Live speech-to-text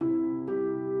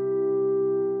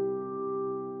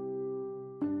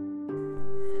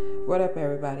What up,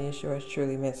 everybody? It's yours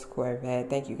truly, Miss Corvette.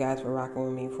 Thank you guys for rocking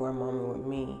with me for a moment with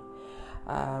me.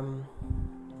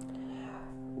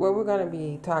 What we're going to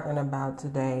be talking about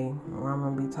today, or I'm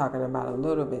going to be talking about a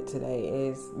little bit today,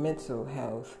 is mental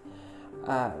health.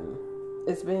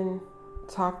 It's been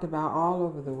talked about all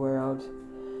over the world.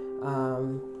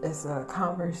 It's a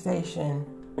conversation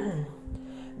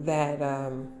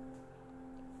that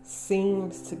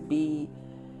seems to be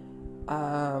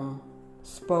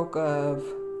spoke of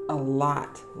a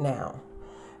lot now,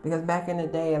 because back in the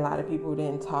day a lot of people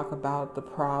didn't talk about the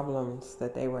problems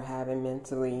that they were having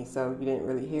mentally, so you didn't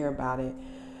really hear about it.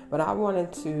 But I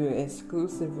wanted to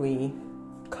exclusively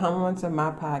come onto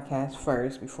my podcast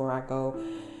first before I go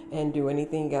and do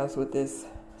anything else with this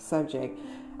subject.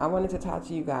 I wanted to talk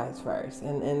to you guys first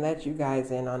and let you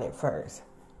guys in on it first.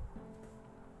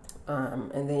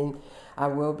 And then I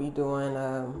will be doing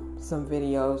some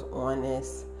videos on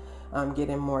this,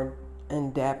 getting more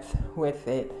in depth with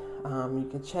it. You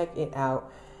can check it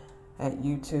out at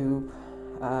YouTube.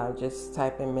 Just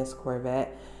type in Miss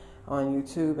Corvette on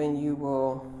YouTube and you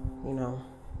will,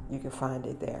 you can find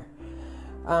it there.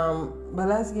 But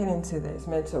let's get into this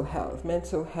mental health.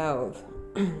 Mental health.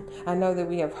 I know that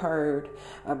we have heard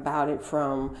about it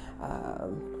from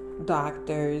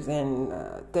doctors and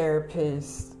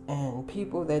therapists and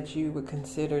people that you would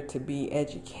consider to be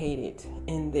educated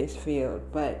in this field,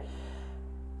 but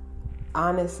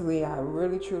honestly, I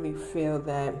really truly feel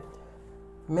that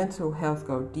mental health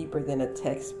goes deeper than a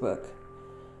textbook.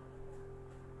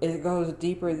 It goes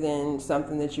deeper than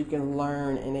something that you can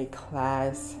learn in a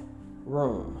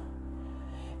classroom.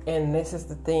 And this is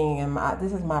the thing, and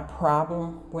this is my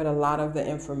problem with a lot of the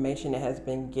information that has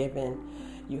been given.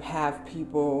 You have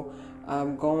people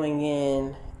going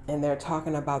in and they're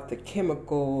talking about the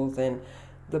chemicals and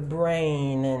the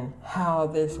brain and how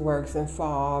this works and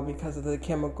fall because of the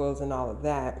chemicals and all of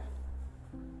that.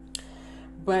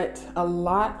 But a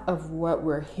lot of what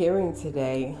we're hearing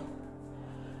today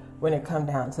when it comes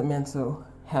down to mental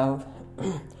health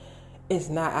is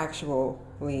not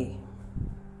actually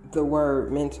the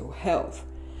word mental health,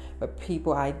 but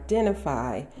people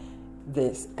identify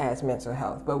this as mental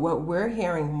health. But what we're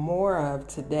hearing more of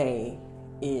today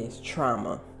is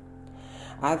trauma.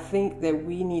 I think that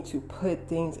we need to put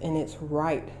things in its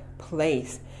right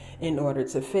place in order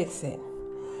to fix it.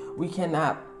 We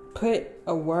cannot put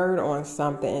a word on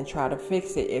something and try to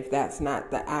fix it if that's not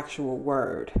the actual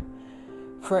word.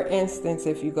 For instance,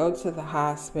 if you go to the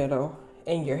hospital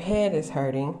and your head is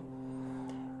hurting,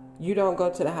 you don't go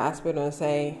to the hospital and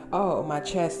say, "Oh, my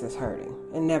chest is hurting,"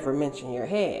 and never mention your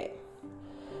head,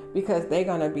 because they're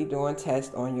going to be doing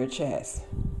tests on your chest.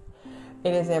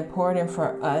 It is important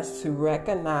for us to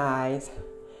recognize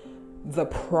the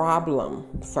problem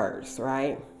first,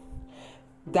 right?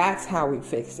 That's how we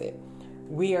fix it.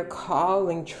 We are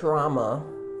calling trauma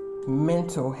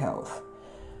mental health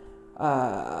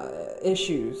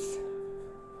issues,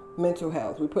 mental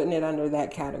health. We're putting it under that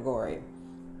category.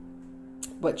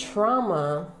 But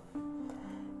trauma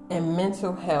and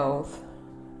mental health,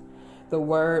 the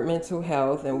word mental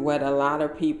health and what a lot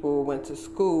of people went to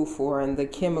school for, and the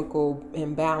chemical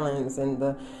imbalance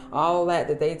and all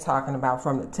that they talking about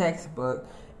from the textbook,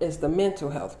 is the mental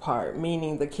health part,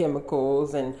 meaning the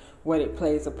chemicals and what it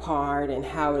plays a part and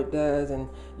how it does, and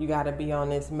you got to be on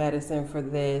this medicine for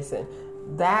this, and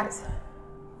that's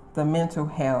the mental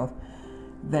health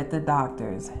that the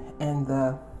doctors and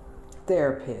the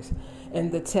therapists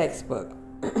and the textbook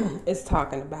is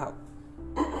talking about.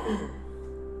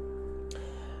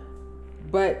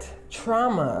 But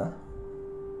trauma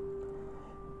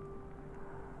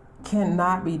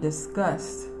cannot be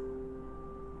discussed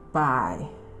by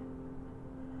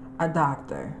a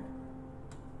doctor,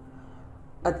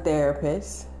 a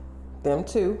therapist, them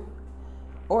too,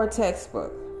 or a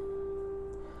textbook.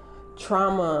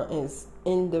 Trauma is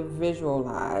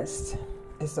individualized.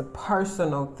 It's a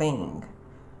personal thing,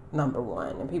 number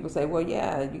one. And people say, well,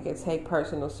 yeah, you can take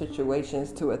personal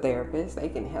situations to a therapist. They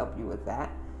can help you with that.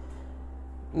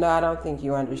 No, I don't think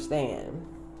you understand.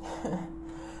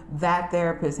 That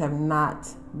therapist have not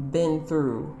been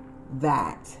through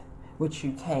that which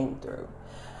you came through.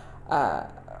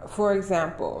 For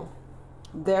example,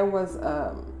 there was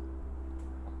a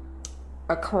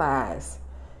class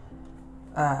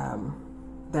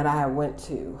that I went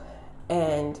to,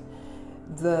 and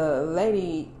the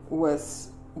lady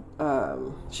was,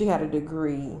 she had a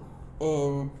degree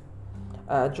in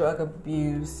drug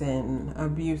abuse and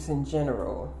abuse in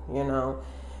general,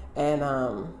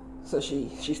 and so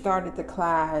she started the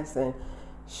class, and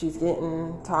she's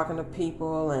talking to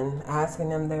people and asking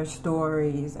them their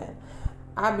stories, and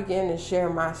I began to share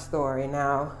my story.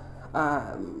 Now,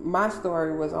 My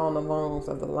story was on the lines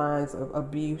of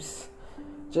abuse,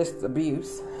 just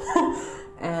abuse.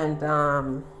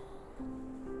 And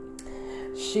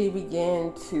she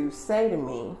began to say to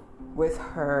me, with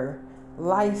her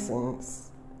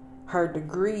license, her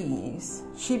degrees,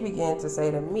 she began to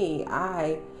say to me,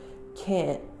 I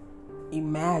can't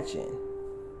imagine.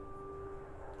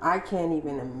 I can't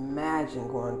even imagine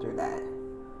going through that.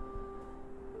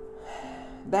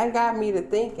 That got me to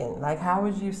thinking, like, how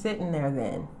was you sitting there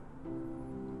then?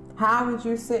 How was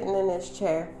you sitting in this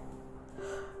chair?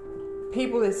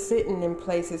 People is sitting in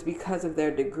places because of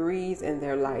their degrees and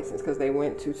their license, because they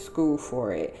went to school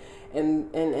for it.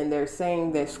 And they're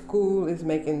saying that school is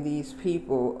making these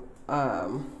people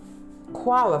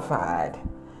qualified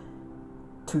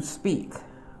to speak.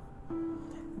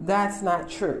 That's not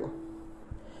true.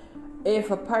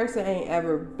 If a person ain't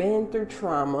ever been through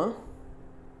trauma,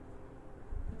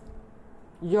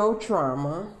 your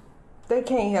trauma, they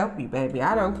can't help you, baby.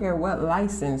 I don't care what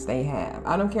license they have.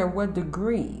 I don't care what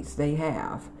degrees they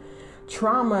have.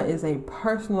 Trauma is a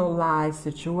personalized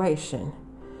situation.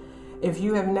 If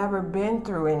you have never been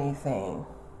through anything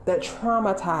that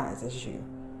traumatizes you,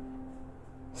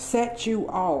 set you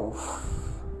off,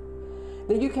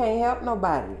 then you can't help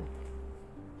nobody.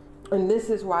 And this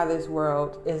is why this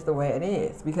world is the way it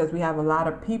is, because we have a lot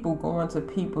of people going to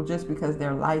people just because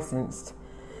they're licensed.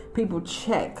 People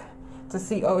check to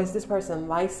see, oh, is this person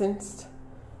licensed?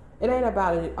 It ain't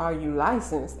about are you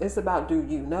licensed? It's about, do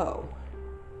you know?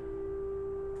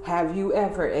 Have you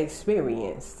ever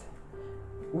experienced?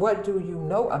 What do you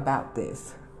know about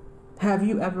this? Have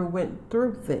you ever went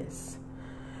through this?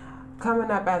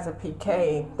 Coming up as a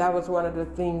PK, that was one of the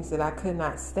things that I could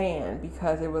not stand,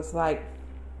 because it was like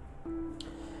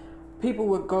people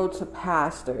would go to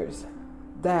pastors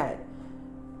that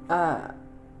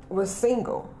was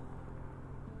single,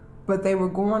 but they were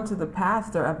going to the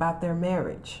pastor about their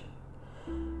marriage.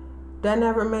 That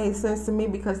never made sense to me,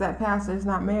 because that pastor is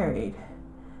not married.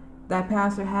 That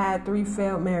pastor had 3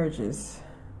 failed marriages.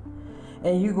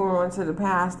 And you going to the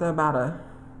pastor about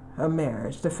a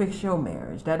marriage, to fix your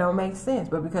marriage. That don't make sense.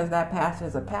 But because that pastor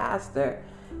is a pastor,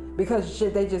 because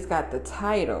they just got the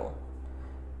title,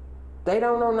 they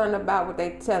don't know nothing about what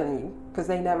they telling you, because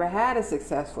they never had a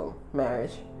successful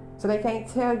marriage. So they can't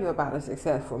tell you about a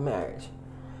successful marriage.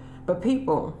 But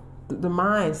people, the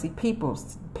mind, see,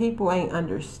 people ain't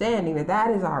understanding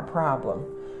that is our problem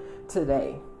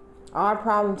today. Our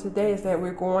problem today is that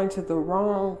we're going to the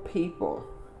wrong people.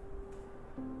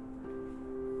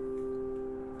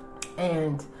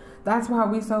 And that's why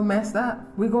we so messed up.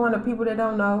 We're going to people that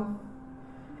don't know,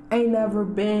 ain't ever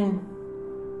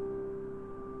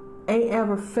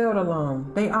felt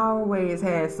alone. They always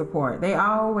had support. They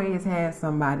always had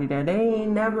somebody there. They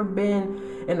ain't never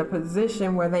been in a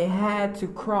position where they had to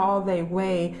crawl their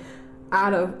way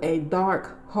out of a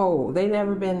dark hole. They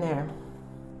never been there.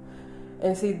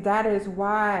 And see, that is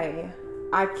why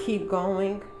I keep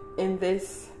going in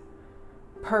this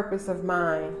purpose of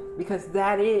mine, because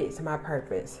that is my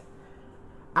purpose.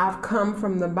 I've come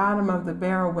from the bottom of the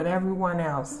barrel with everyone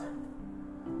else.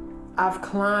 I've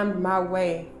climbed my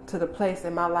way to the place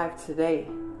in my life today.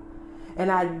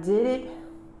 And I did it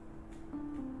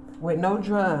with no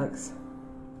drugs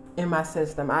in my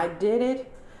system. I did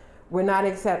it with not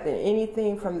accepting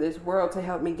anything from this world to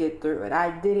help me get through it. I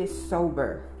did it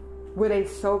sober, with a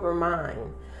sober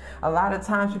mind. A lot of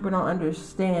times people don't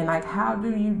understand, like, how do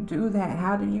you do that?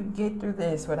 How do you get through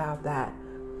this without that?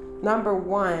 Number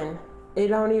one, it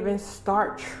don't even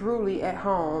start truly at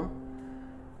home.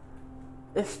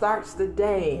 It starts the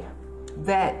day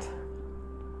that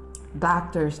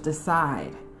doctors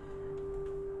decide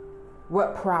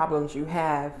what problems you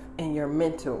have in your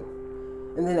mental,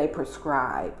 and then they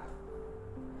prescribe.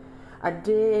 I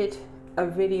did a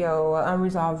video, an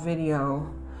unresolved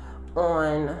video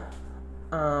on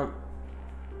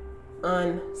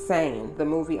Unsane, the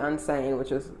movie Unsane,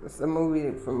 which is a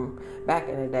movie from back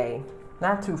in the day,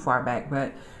 not too far back,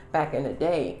 but back in the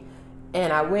day.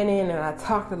 And I went in and I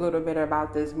talked a little bit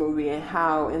about this movie and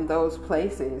how in those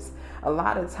places, a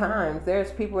lot of times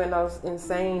there's people in those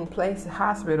insane places,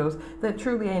 hospitals, that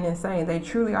truly ain't insane. They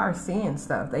truly are seeing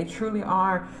stuff. They truly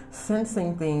are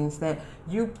sensing things that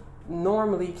you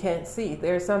normally can't see.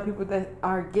 There are some people that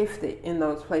are gifted in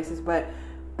those places, but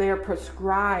they're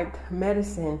prescribed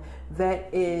medicine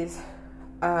that is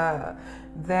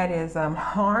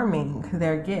harming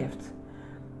their gift.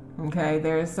 Okay,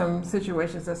 there's some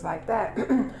situations that's like that,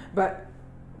 but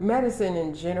medicine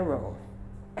in general,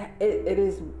 it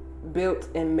is built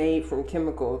and made from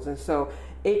chemicals, and so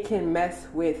it can mess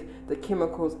with the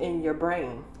chemicals in your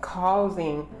brain,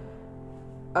 causing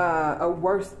a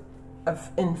worse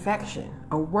infection,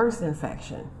 a worse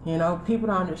infection. You know, people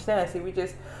don't understand. See, we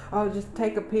just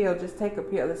take a pill,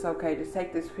 it's okay, just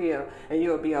take this pill and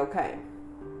you'll be okay.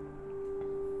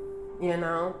 You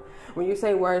know, when you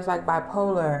say words like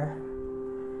bipolar,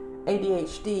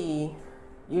 ADHD,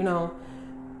 you know,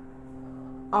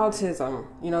 autism,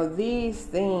 you know, these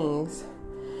things,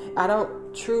 I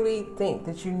don't truly think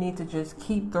that you need to just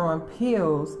keep throwing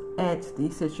pills at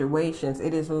these situations.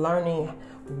 It is learning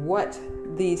what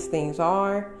these things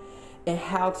are and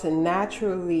how to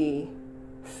naturally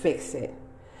fix it.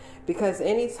 Because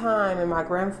anytime, and my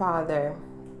grandfather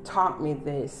taught me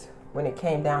this when it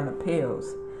came down to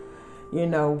pills, you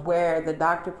know, where the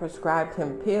doctor prescribed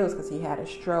him pills because he had a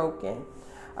stroke, and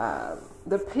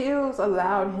the pills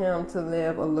allowed him to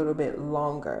live a little bit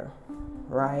longer,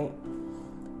 right?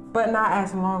 But not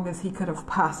as long as he could have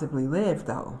possibly lived,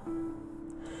 though.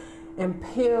 And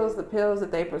the pills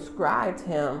that they prescribed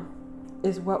him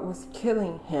is what was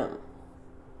killing him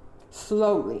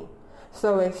slowly.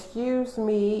 So excuse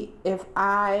me if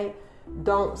I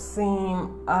don't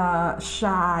seem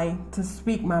shy to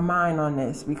speak my mind on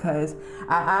this, because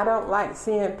I don't like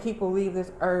seeing people leave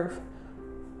this earth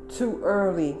too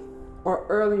early or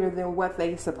earlier than what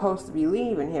they're supposed to be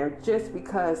leaving here just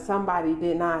because somebody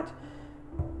did not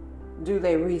do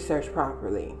their research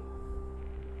properly.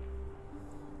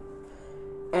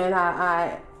 And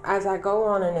I as I go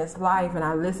on in this life and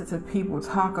I listen to people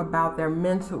talk about their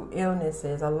mental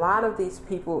illnesses, a lot of these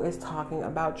people is talking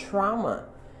about trauma.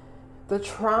 The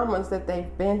traumas that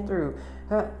they've been through,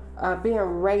 being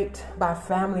raped by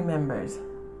family members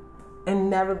and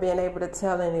never being able to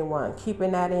tell anyone,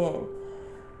 keeping that in,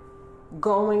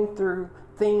 going through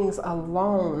things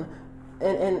alone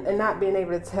and not being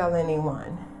able to tell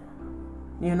anyone,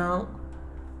 you know,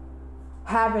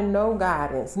 having no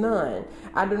guidance, none.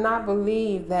 I do not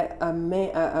believe that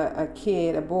a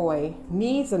kid, a boy,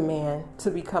 needs a man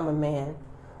to become a man.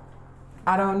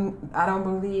 I don't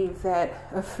believe that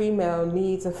a female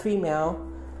needs a female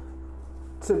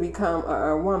to become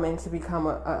a woman to become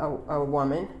a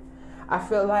woman. I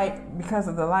feel like because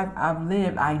of the life I've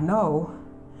lived, I know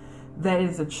that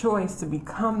it's a choice to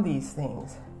become these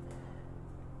things.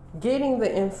 Getting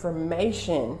the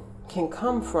information can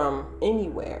come from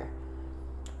anywhere.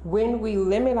 When we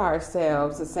limit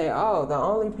ourselves to say, oh, the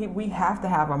only people, we have to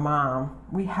have a mom,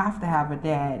 we have to have a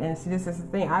dad. And see, this is the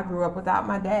thing, I grew up without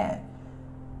my dad.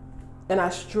 And I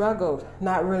struggled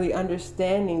not really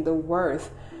understanding the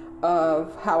worth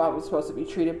of how I was supposed to be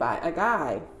treated by a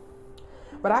guy.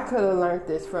 But I could have learned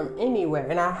this from anywhere,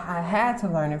 and I had to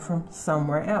learn it from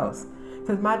somewhere else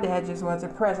because my dad just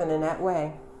wasn't present in that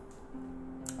way.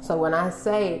 So when I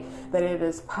say that it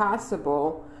is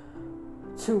possible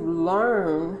to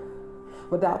learn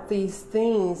without these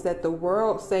things that the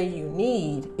world say you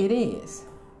need, it is.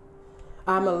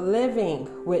 I'm a living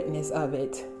witness of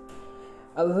it.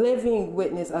 A living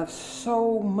witness of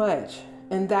so much.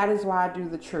 And that is why I do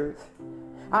the truth.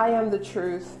 I am the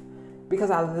truth because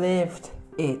I lived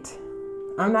it.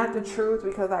 I'm not the truth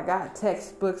because I got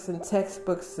textbooks and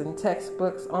textbooks and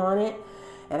textbooks on it.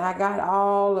 And I got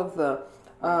all of the,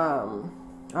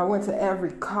 I went to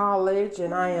every college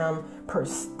and I am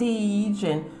prestige.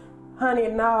 And honey,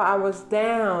 no, I was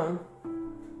down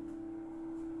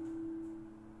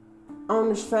on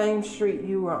the same street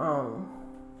you were on.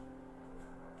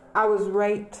 I was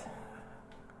raped,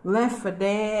 left for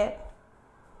dead.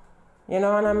 You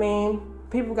know what I mean?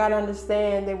 People got to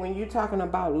understand that when you're talking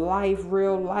about life,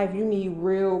 real life, you need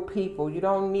real people. You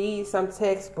don't need some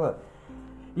textbook.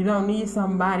 You don't need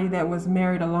somebody that was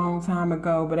married a long time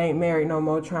ago but ain't married no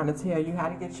more trying to tell you how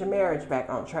to get your marriage back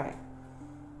on track.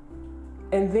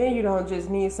 And then you don't just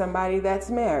need somebody that's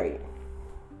married.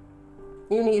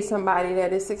 You need somebody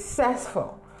that is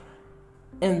successful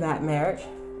in that marriage,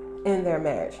 in their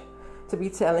marriage, to be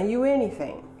telling you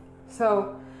anything.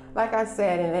 So, like I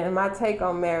said, and my take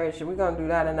on marriage, we're going to do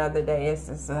that another day.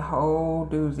 It's a whole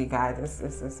doozy, guys.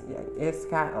 It's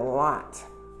got a lot.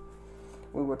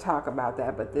 We will talk about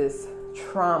that. But this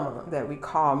trauma that we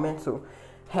call mental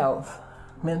health,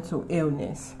 mental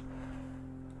illness,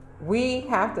 we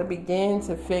have to begin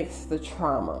to fix the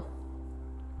trauma.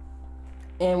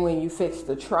 And when you fix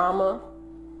the trauma,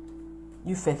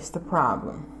 you fix the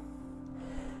problem.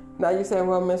 Now you say,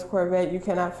 well, Miss Corvette, you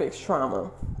cannot fix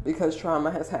trauma because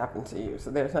trauma has happened to you, so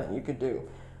there's nothing you could do.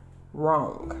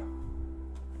 Wrong.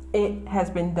 It has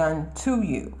been done to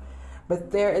you, but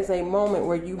there is a moment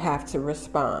where you have to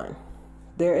respond.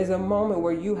 There is a moment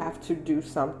where you have to do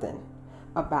something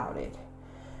about it.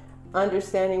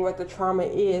 Understanding what the trauma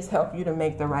is help you to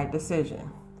make the right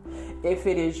decision. If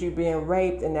it is you being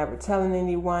raped and never telling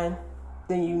anyone,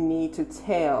 then you need to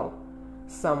tell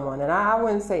someone. And I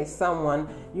wouldn't say someone,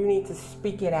 you need to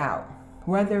speak it out.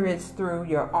 Whether it's through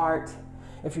your art,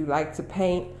 if you like to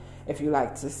paint, if you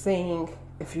like to sing,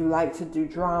 if you like to do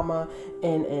drama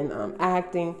and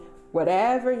acting,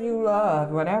 whatever you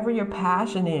love, whatever your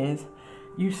passion is,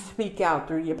 you speak out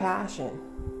through your passion.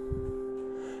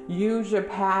 Use your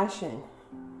passion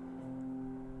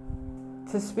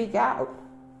to speak out.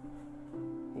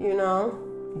 You know,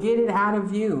 get it out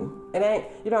of you.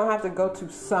 You don't have to go to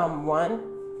someone.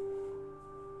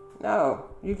 No,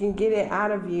 you can get it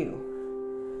out of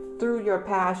you through your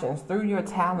passions, through your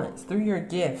talents, through your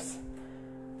gifts.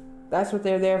 That's what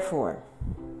they're there for.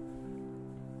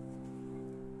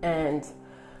 And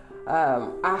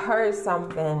I heard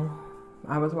something.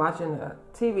 I was watching a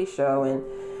TV show, and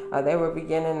they were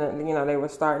beginning to, they were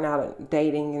starting out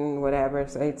dating and whatever.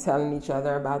 So they telling each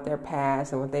other about their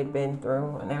past and what they've been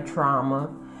through and their trauma.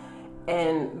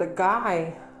 And the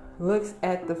guy looks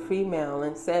at the female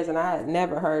and says, and I had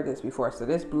never heard this before, so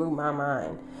this blew my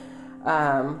mind.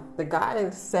 The guy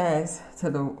says to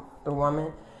the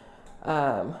woman,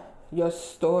 your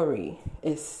story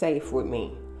is safe with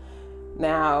me.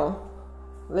 Now,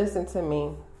 listen to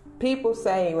me. People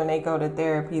say when they go to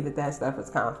therapy that stuff is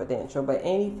confidential, but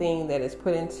anything that is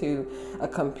put into a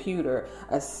computer,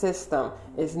 a system,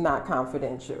 is not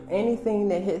confidential. Anything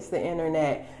that hits the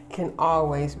internet can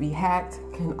always be hacked,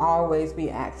 can always be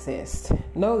accessed.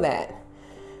 Know that.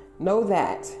 Know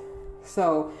that.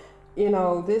 So,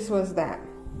 this was that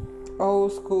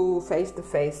old school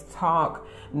face-to-face talk.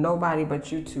 Nobody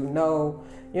but you two know.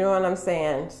 You know what I'm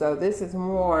saying? So this is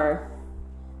more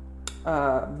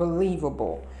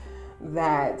believable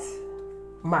that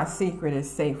my secret is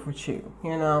safe with you.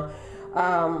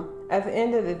 At the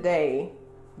end of the day,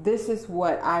 this is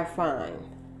what I find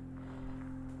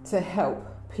to help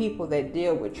people that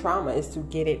deal with trauma is to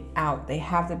get it out. They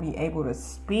have to be able to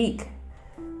speak.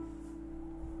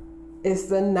 It's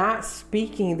the not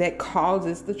speaking that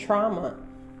causes the trauma.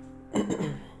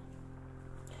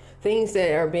 Things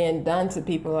that are being done to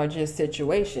people are just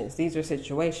situations. These are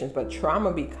situations, but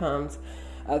trauma becomes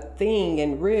a thing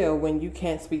and real when you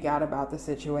can't speak out about the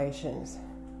situations.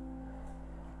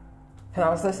 And I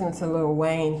was listening to Lil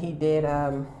Wayne. He did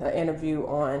an interview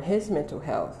on his mental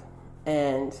health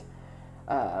and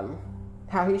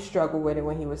how he struggled with it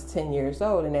when he was 10 years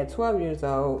old. And at 12 years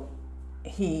old,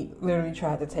 he literally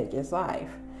tried to take his life.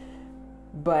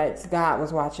 But God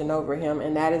was watching over him,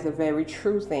 and that is a very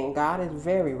true thing. God is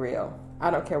very real. I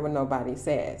don't care what nobody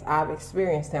says. I've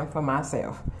experienced him for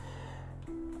myself.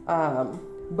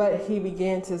 But he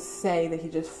began to say that he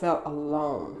just felt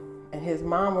alone. And his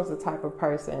mom was the type of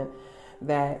person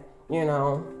that,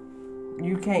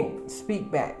 you can't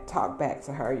speak back, talk back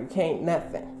to her. You can't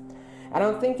nothing. I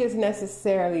don't think it's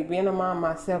necessarily, being a mom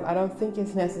myself, I don't think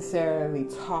it's necessarily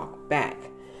talk back.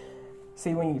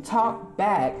 See, when you talk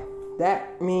back,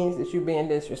 that means that you're being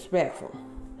disrespectful.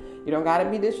 You don't got to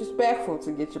be disrespectful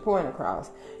to get your point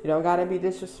across. You don't got to be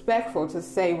disrespectful to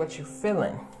say what you're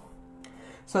feeling.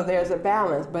 So there's a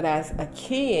balance. But as a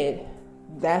kid,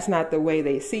 that's not the way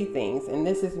they see things. And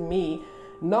this is me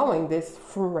knowing this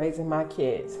from raising my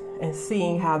kids and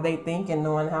seeing how they think and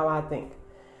knowing how I think.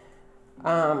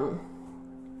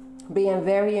 Being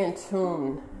very in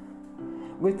tune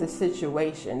with the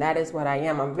situation. That is what I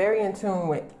am. I'm very in tune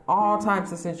with all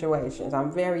types of situations. I'm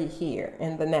very here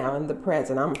in the now, in the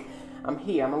present. I'm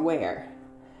here. I'm aware.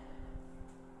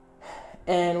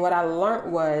 And what I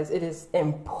learned was it is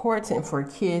important for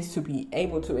kids to be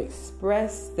able to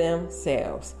express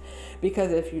themselves,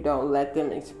 because if you don't let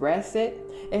them express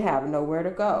it, they have nowhere to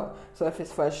go. So if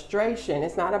it's frustration,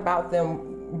 it's not about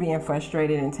them being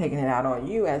frustrated and taking it out on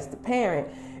you as the parent.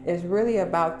 It's really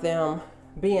about them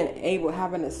being able,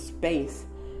 having a space,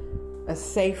 a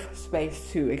safe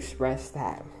space to express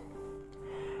that.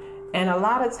 And a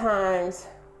lot of times,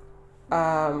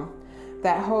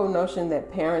 that whole notion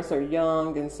that parents are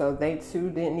young and so they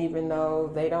too didn't even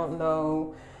know, they don't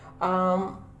know,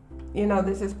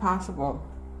 this is possible.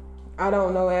 I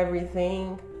don't know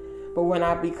everything, but when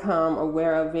I become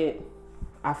aware of it,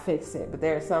 I fix it. But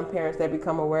there are some parents that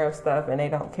become aware of stuff and they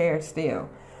don't care still.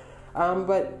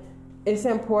 But it's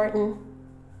important,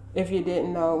 if you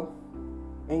didn't know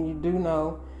and you do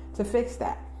know, to fix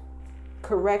that.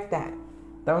 Correct that.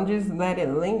 Don't just let it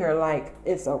linger like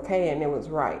it's okay and it was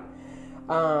right.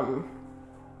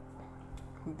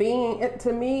 Being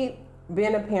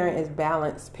a parent is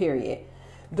balance, period.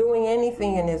 Doing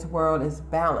anything in this world is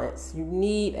balance. You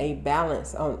need a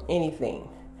balance on anything.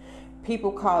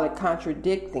 People call it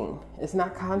contradicting. It's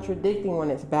not contradicting when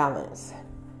it's balance.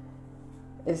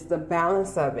 It's the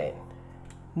balance of it.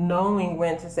 Knowing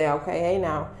when to say, okay, hey,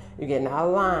 now you're getting out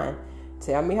of line.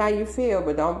 Tell me how you feel,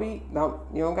 but you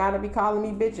don't gotta be calling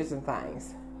me bitches and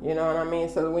things. You know what I mean?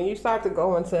 So when you start to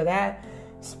go into that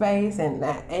space and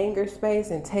that anger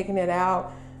space and taking it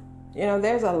out,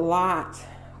 there's a lot.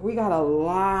 We got a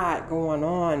lot going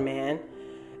on, man.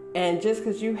 And just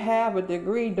because you have a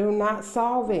degree, do not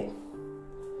solve it.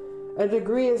 A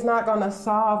degree is not going to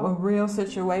solve a real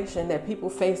situation that people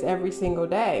face every single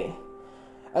day.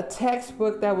 A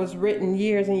textbook that was written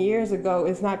years and years ago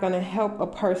is not going to help a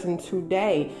person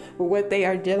today with what they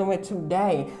are dealing with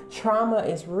today. Trauma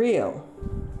is real.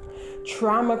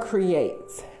 Trauma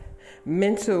creates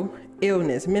mental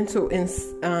illness, mental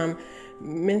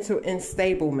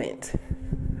enstablement.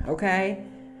 Okay?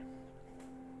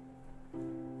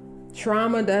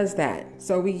 Trauma does that.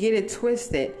 So we get it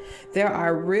twisted. There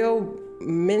are real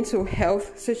mental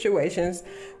health situations,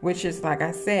 which is, like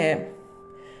I said,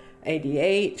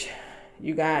 ADHD,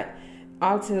 you got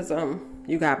autism,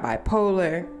 you got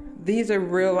bipolar. These are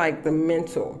real, like the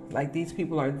mental, like these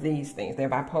people are these things. They're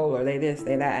bipolar, they this,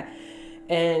 they that.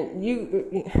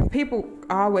 And people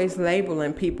always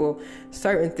labeling people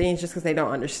certain things just because they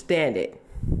don't understand it.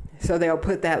 So they'll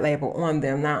put that label on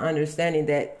them, not understanding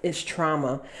that it's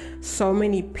trauma. So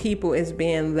many people is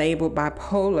being labeled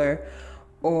bipolar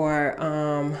or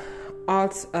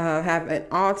have an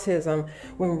autism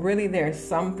when really there's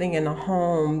something in the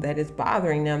home that is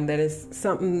bothering them, that is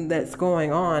something that's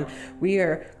going on. We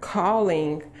are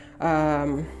calling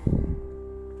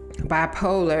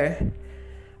bipolar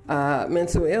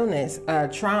mental illness,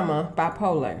 trauma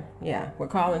bipolar. Yeah, we're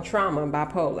calling trauma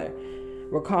bipolar.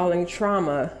 We're calling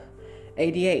trauma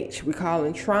ADHD. We're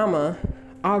calling trauma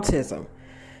autism.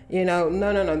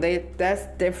 No. That's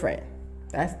different.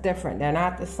 That's different. They're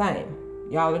not the same.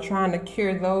 Y'all are trying to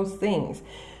cure those things.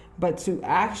 But to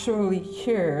actually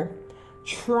cure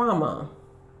trauma,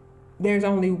 there's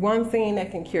only one thing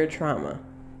that can cure trauma.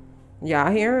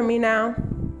 Y'all hearing me now?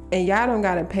 And y'all don't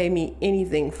got to pay me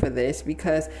anything for this,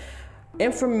 because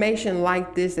information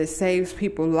like this that saves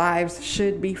people's lives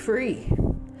should be free.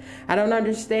 I don't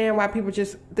understand why people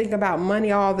just think about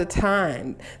money all the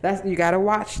time. You got to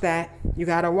watch that. You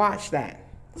got to watch that.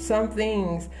 Some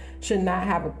things should not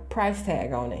have a price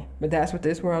tag on it, but that's what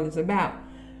this world is about.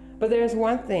 But there's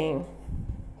one thing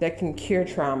that can cure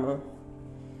trauma,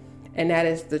 and that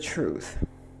is the truth.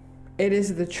 It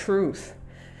is the truth.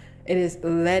 It is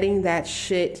letting that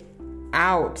shit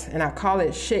out. And I call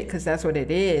it shit because that's what it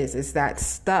is. It's that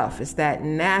stuff. It's that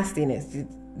nastiness.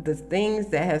 The things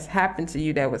that has happened to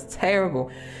you that was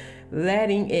terrible.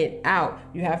 Letting it out.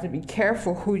 You have to be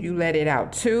careful who you let it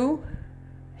out to.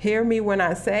 Hear me when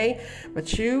I say,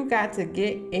 but you got to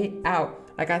get it out.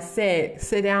 Like I said,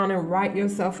 sit down and write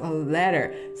yourself a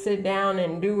letter. Sit down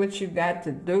and do what you got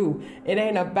to do. It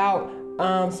ain't about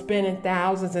spending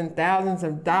thousands and thousands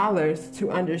of dollars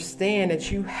to understand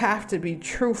that you have to be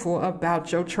truthful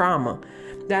about your trauma.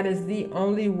 That is the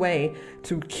only way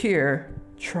to cure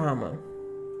trauma.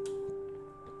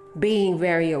 Being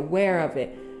very aware of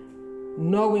it,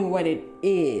 knowing what it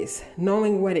is,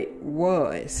 knowing what it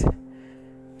was.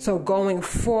 So going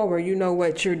forward, you know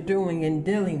what you're doing and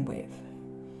dealing with.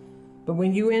 But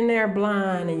when you're in there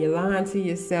blind and you're lying to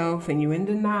yourself and you're in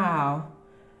denial,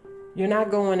 you're not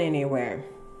going anywhere.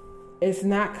 It's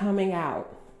not coming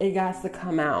out. It got to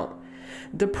come out.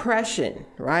 Depression,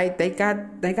 right? They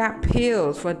got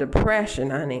pills for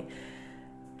depression, honey.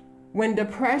 When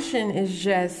depression is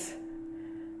just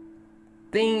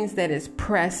things that is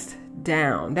pressed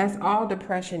down. That's all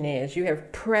depression is. You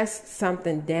have pressed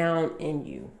something down in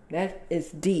you. That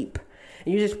is deep.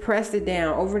 You just pressed it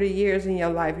down. Over the years in your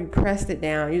life, you pressed it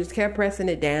down. You just kept pressing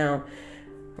it down.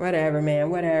 Whatever, man.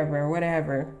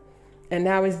 Whatever. And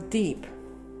now it's deep.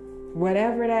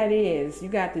 Whatever that is, you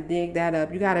got to dig that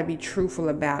up. You got to be truthful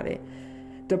about it.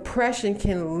 Depression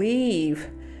can leave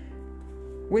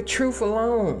with truth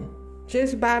alone.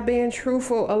 Just by being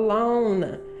truthful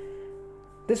alone.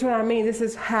 This is what I mean. This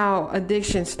is how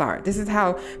addiction start. This is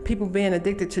how people being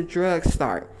addicted to drugs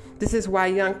start. This is why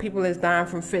young people is dying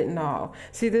from fentanyl.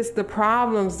 See, the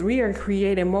problems, we are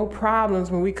creating more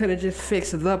problems when we could have just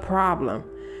fixed the problem.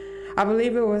 I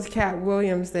believe it was Cat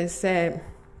Williams that said,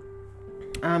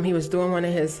 he was doing one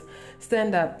of his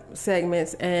stand-up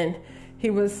segments, and he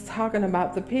was talking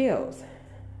about the pills,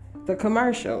 the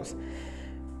commercials,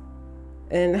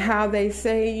 and how they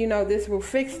say, this will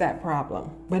fix that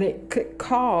problem, but it could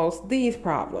cause these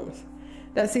problems.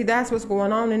 That's what's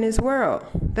going on in this world.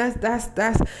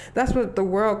 That's what the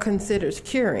world considers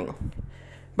curing.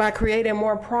 By creating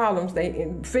more problems,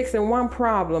 they fixing one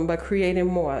problem but creating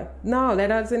more. No, that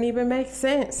doesn't even make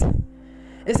sense.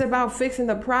 It's about fixing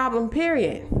the problem,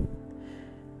 period.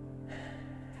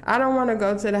 I don't want to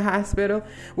go to the hospital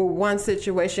with one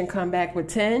situation, come back with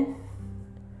 10.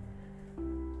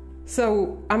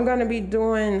 So I'm going to be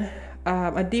doing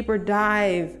a deeper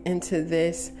dive into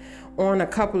this on a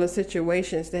couple of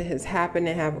situations that has happened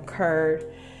and have occurred.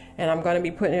 And I'm going to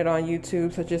be putting it on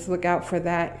YouTube. So just look out for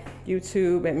that.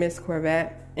 YouTube at Miss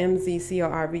Corvette,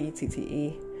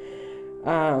 MZCORVETTE.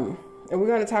 And we're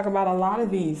going to talk about a lot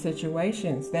of these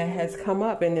situations that has come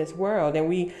up in this world. And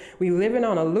we living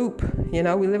on a loop, we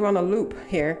live on a loop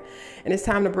here. And it's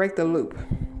time to break the loop.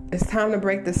 It's time to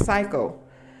break the cycle,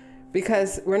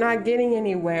 because we're not getting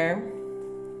anywhere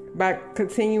by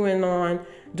continuing on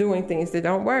doing things that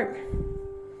don't work.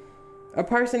 A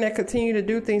person that continue to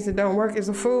do things that don't work is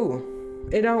a fool.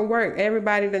 It don't work.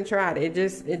 Everybody done tried it.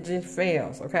 It just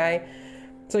fails, okay?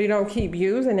 So you don't keep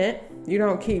using it. You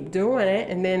don't keep doing it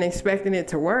and then expecting it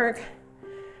to work.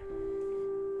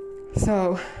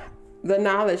 So the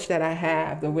knowledge that I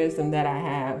have, the wisdom that I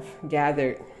have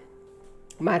gathered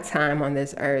my time on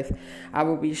this earth, I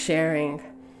will be sharing.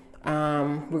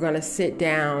 We're going to sit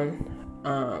down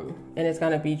and it's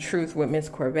going to be truth with Miss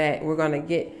Corvette. We're going to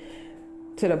get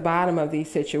to the bottom of these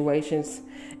situations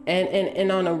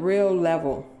and on a real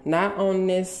level, not on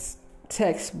this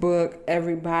textbook,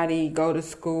 everybody go to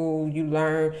school, you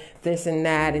learn this and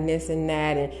that and this and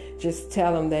that, and just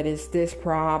tell them that it's this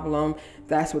problem.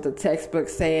 That's what the textbook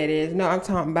say it is. No, I'm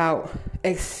talking about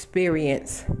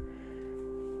experience.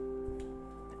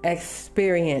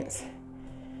 Experience.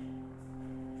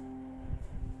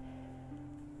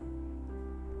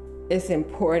 It's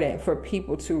important for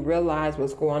people to realize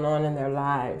what's going on in their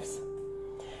lives.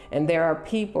 And there are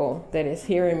people that is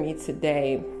hearing me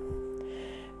today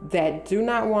that do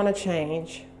not want to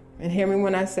change. And hear me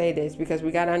when I say this, because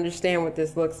we got to understand what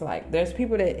this looks like. There's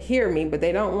people that hear me, but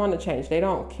they don't want to change. They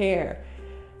don't care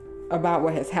about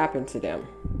what has happened to them.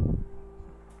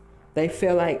 They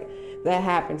feel like that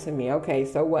happened to me. Okay,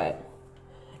 so what?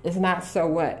 It's not so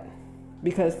what.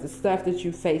 Because the stuff that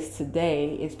you face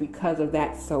today is because of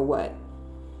that so what.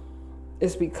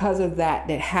 It's because of that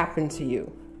happened to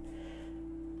you.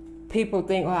 People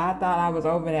think, oh, I thought I was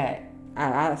over that.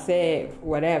 I said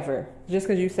whatever. Just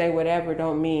because you say whatever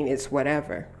don't mean it's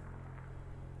whatever.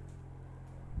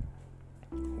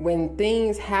 When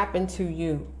things happen to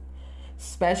you,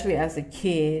 especially as a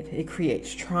kid, it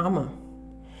creates trauma.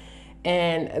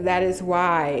 And that is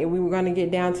why we were going to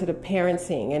get down to the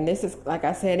parenting. And this is, like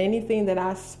I said, anything that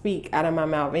I speak out of my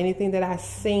mouth, anything that I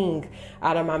sing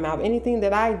out of my mouth, anything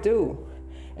that I do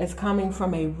is coming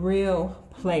from a real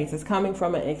place. It's coming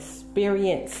from an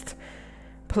experienced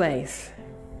place.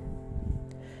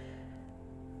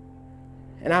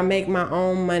 And I make my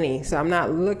own money, so I'm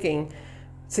not looking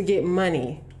to get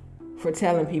money for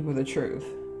telling people the truth.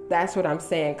 That's what I'm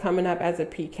saying. Coming up as a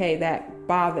PK, that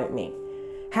bothered me.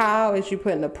 How is you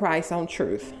putting a price on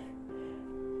truth?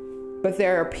 But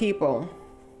there are people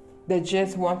that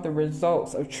just want the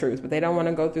results of truth, but they don't want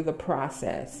to go through the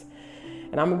process.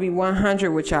 And I'm going to be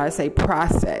 100 with y'all. I say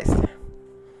process.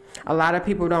 A lot of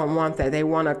people don't want that. They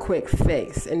want a quick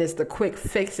fix. And it's the quick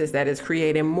fixes that is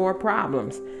creating more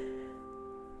problems.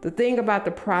 The thing about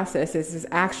the process is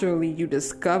actually you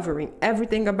discovering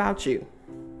everything about you,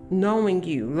 knowing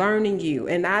you, learning you.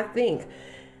 And I think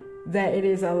that it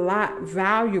is a lot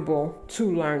valuable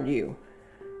to learn you.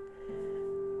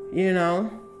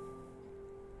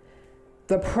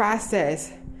 The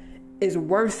process is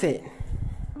worth it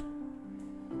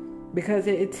because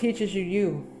it teaches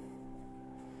you.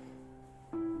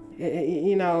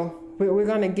 We're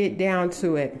going to get down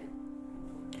to it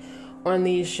on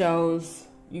these shows.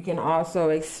 You can also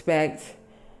expect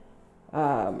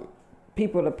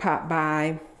people to pop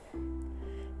by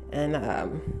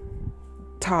and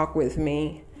talk with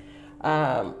me.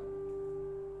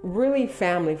 Really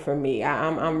family for me.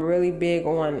 I'm really big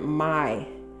on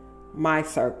my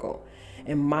circle,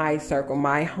 and my circle,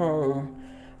 my home,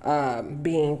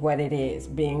 being what it is,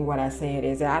 being what I say it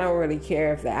is. I don't really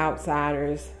care if the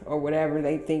outsiders or whatever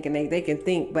they think, and they can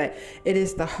think, but it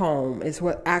is the home. It's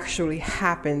what actually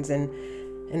happens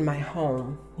in my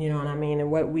home. You know what I mean?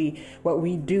 And what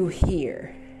we do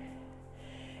here.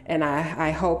 And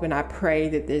I hope and I pray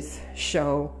that this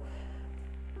show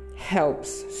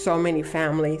helps so many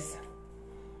families.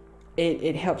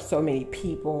 It helps so many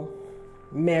people,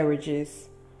 marriages,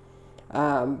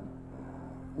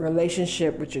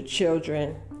 relationship with your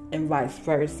children, and vice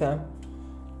versa.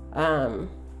 The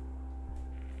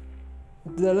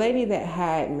lady that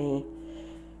had me,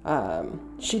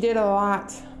 she did a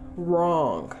lot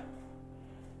wrong.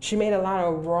 She made a lot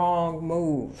of wrong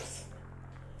moves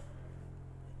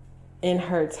in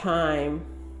her time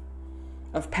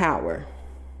of power,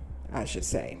 I should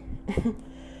say.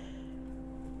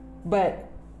 But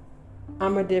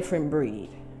I'm a different breed.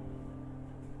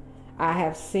 I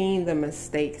have seen the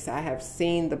mistakes. I have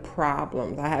seen the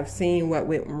problems. I have seen what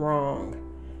went wrong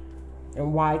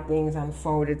and why things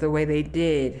unfolded the way they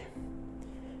did.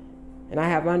 And I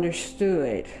have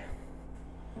understood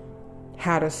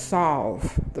how to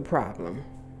solve the problem.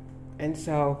 And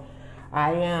so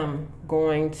I am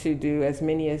going to do as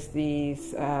many of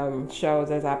these shows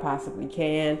as I possibly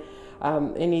can.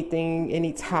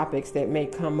 Any topics that may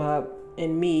come up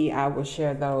in me, I will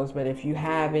share those. But if you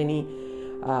have any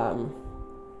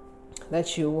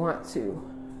that you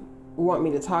want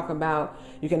me to talk about,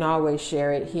 you can always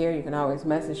share it here. You can always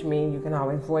message me. You can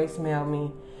always voicemail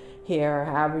me here.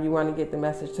 However you want to get the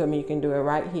message to me, you can do it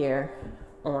right here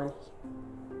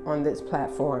on this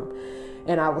platform.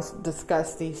 And I will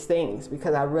discuss these things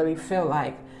because I really feel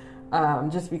like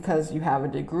just because you have a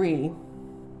degree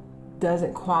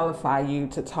doesn't qualify you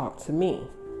to talk to me.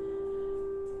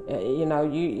 You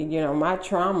know, my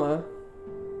trauma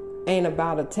ain't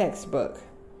about a textbook.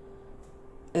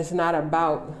 It's not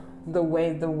about the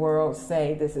way the world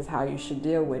say this is how you should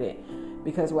deal with it.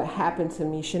 Because what happened to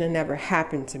me should have never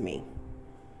happened to me.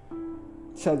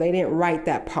 So they didn't write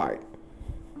that part.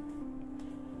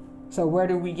 So where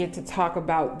do we get to talk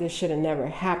about this should have never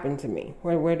happened to me?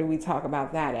 Where do we talk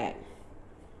about that at?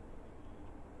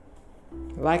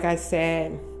 Like I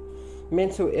said,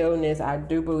 mental illness, I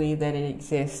do believe that it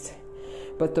exists.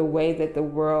 But the way that the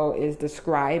world is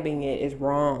describing it is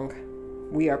wrong.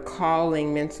 We are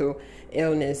calling mental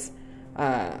illness,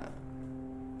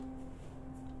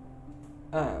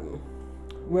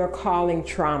 we're calling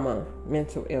trauma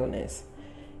mental illness.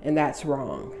 And that's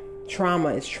wrong. Trauma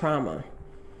is trauma.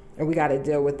 And we got to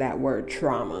deal with that word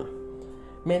trauma.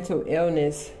 Mental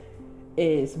illness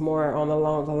is more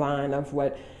along the line of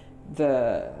what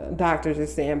the doctors are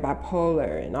saying,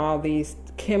 bipolar and all these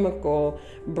chemical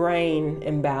brain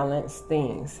imbalance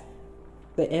things.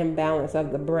 The imbalance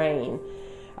of the brain,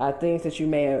 things that you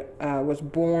may have was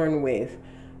born with.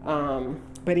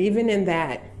 But even in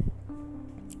that,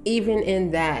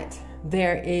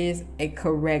 there is a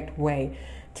correct way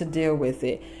to deal with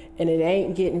it. And it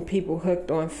ain't getting people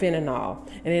hooked on fentanyl.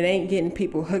 And it ain't getting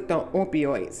people hooked on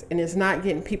opioids. And it's not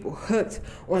getting people hooked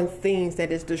on things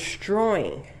that is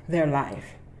destroying their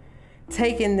life,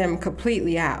 taking them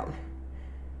completely out.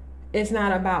 It's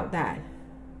not about that.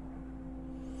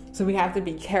 So we have to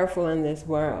be careful in this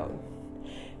world.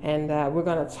 And we're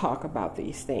going to talk about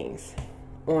these things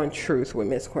on Truth with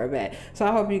Miss Corvette. So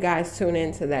I hope you guys tune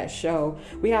into that show.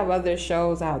 We have other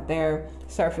shows out there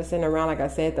surfacing around, like I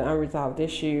said, the Unresolved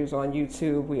Issues on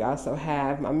YouTube. We also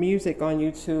have my music on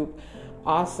YouTube.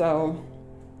 Also,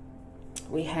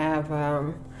 we have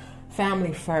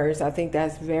Family First. I think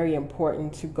that's very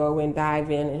important to go and dive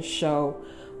in and show,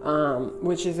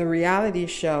 which is a reality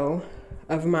show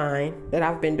of mine that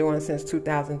I've been doing since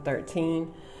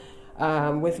 2013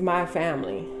 with my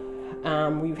family.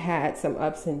 We've had some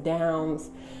ups and downs.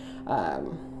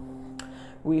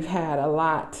 We've had a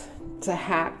lot to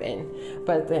happen,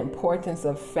 but the importance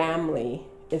of family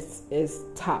is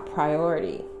top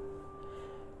priority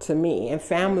to me. And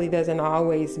family doesn't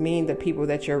always mean the people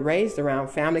that you're raised around.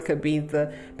 Family could be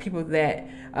the people that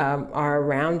are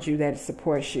around you, that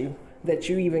support you, that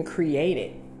you even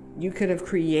created. You could have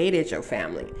created your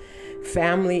family.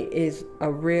 Family is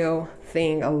a real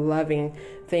thing, a loving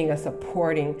thing, a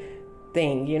supporting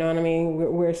thing. You know what I mean?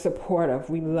 We're supportive.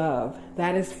 We love.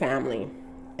 That is family.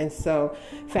 And so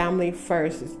Family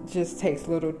First just takes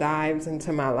little dives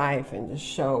into my life and just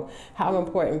show how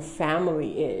important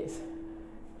family is.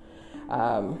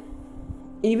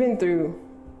 Even through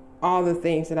all the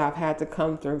things that I've had to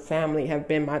come through, family have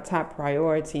been my top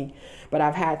priority, but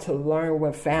I've had to learn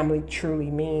what family truly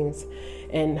means.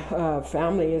 And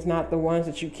family is not the ones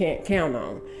that you can't count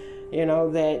on, you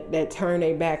know, that turn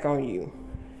their back on you,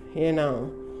 you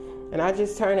know. And I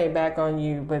just turn their back on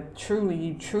you, but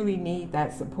you truly need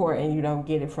that support, and you don't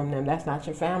get it from them. That's not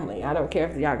your family. I don't care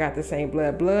if y'all got the same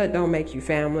blood. Blood don't make you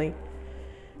family.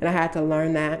 And I had to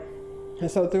learn that. And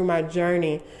so through my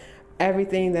journey,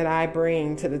 everything that I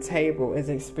bring to the table is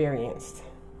experienced.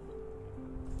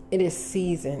 It is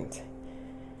seasoned.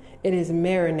 It is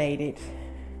marinated.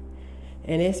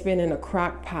 And it's been in a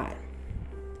crock pot.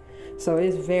 So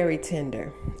it's very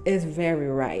tender. It's very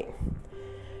right.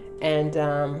 And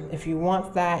if you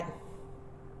want that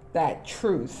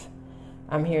truth,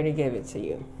 I'm here to give it to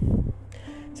you.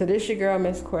 So this your girl,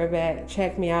 Miss Corvette.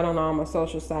 Check me out on all my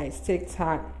social sites,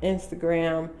 TikTok,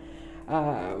 Instagram,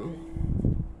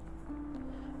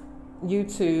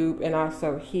 YouTube and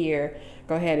also here.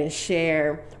 Go ahead and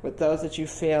share with those that you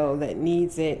feel that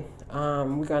needs it.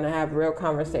 We're going to have real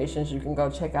conversations. You can go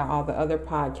check out all the other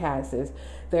podcasts.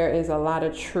 There is a lot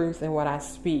of truth in what I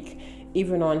speak,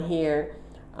 even on here.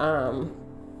 And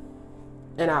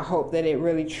I hope that it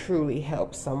really, truly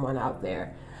helps someone out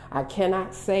there. I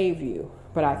cannot save you,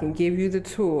 but I can give you the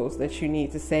tools that you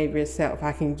need to save yourself.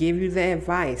 I can give you the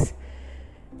advice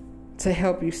to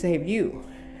help you save you.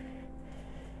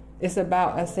 It's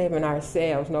about us saving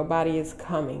ourselves. Nobody is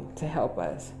coming to help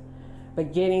us.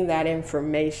 But getting that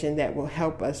information that will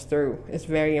help us through is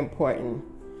very important.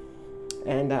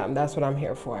 And that's what I'm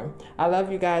here for. I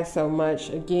love you guys so much.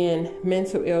 Again,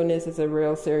 mental illness is a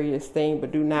real serious thing,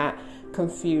 but do not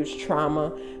confuse trauma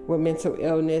with mental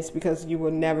illness, because you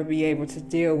will never be able to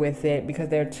deal with it, because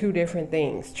they're two different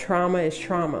things. Trauma is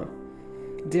trauma.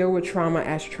 Deal with trauma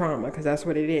as trauma, because that's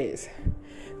what it is.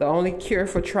 The only cure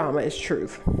for trauma is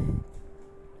truth.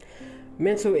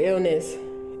 Mental illness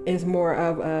is more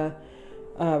of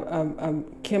a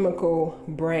chemical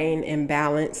brain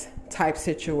imbalance type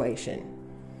situation.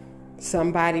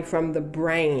 Somebody from the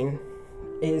brain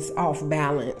is off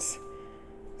balance.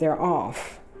 They're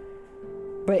off.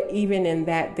 But even in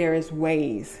that, there is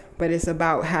ways. But it's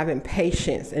about having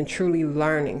patience and truly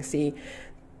learning. See,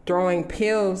 throwing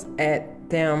pills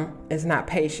at them is not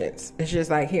patience. It's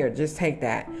just like, here, just take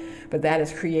that. But that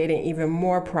is creating even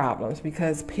more problems,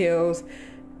 because pills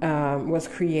was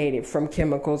created from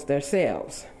chemicals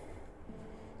themselves.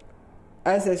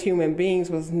 Us as human beings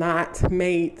was not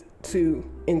made to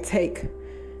intake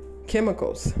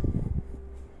chemicals.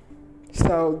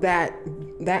 So that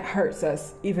hurts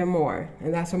us even more.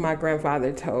 And that's what my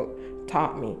grandfather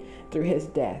taught me through his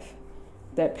death,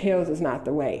 that pills is not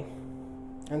the way.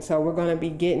 And so we're going to be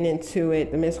getting into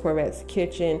it. The Miss Corvette's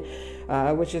Kitchen,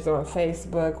 which is on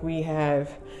Facebook. We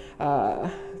have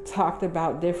talked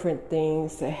about different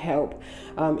things to help,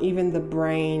 even the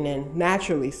brain and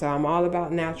naturally. So I'm all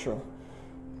about natural,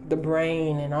 the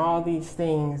brain and all these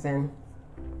things. And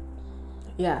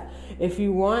yeah, if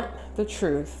you want the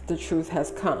truth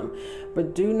has come.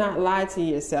 But do not lie to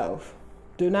yourself.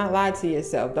 Do not lie to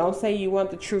yourself. Don't say you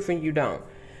want the truth and you don't,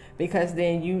 because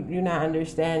then you're not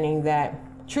understanding that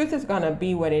truth is going to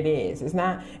be what it is. It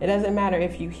doesn't matter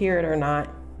if you hear it or not,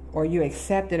 or you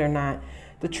accept it or not.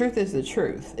 The truth is the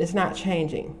truth. It's not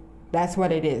changing. That's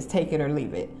what it is. Take it or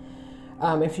leave it.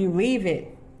 If you leave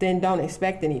it, then don't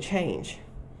expect any change.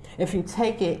 If you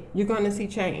take it, you're going to see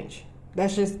change.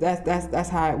 That's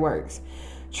how it works.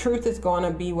 Truth is going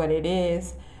to be what it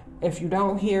is. If you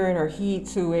don't hear it or heed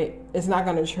to it, it's not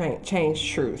going to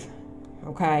change truth.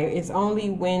 Okay? It's only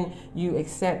when you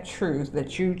accept truth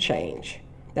that you change.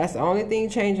 That's the only thing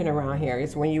changing around here,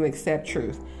 is when you accept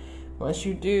truth. Once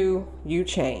you do, you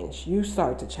change. You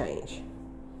start to change.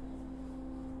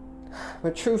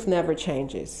 But truth never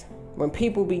changes. When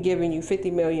people be giving you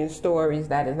 50 million stories,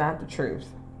 that is not the truth.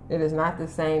 It is not the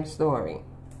same story.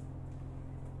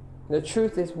 The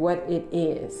truth is what it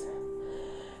is.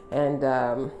 And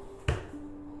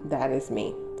that is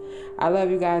me. I love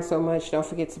you guys so much. Don't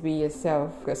forget to be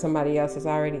yourself, because somebody else is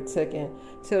already taken.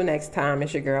 Till next time,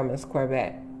 it's your girl, Miss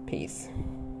Corvette. Peace.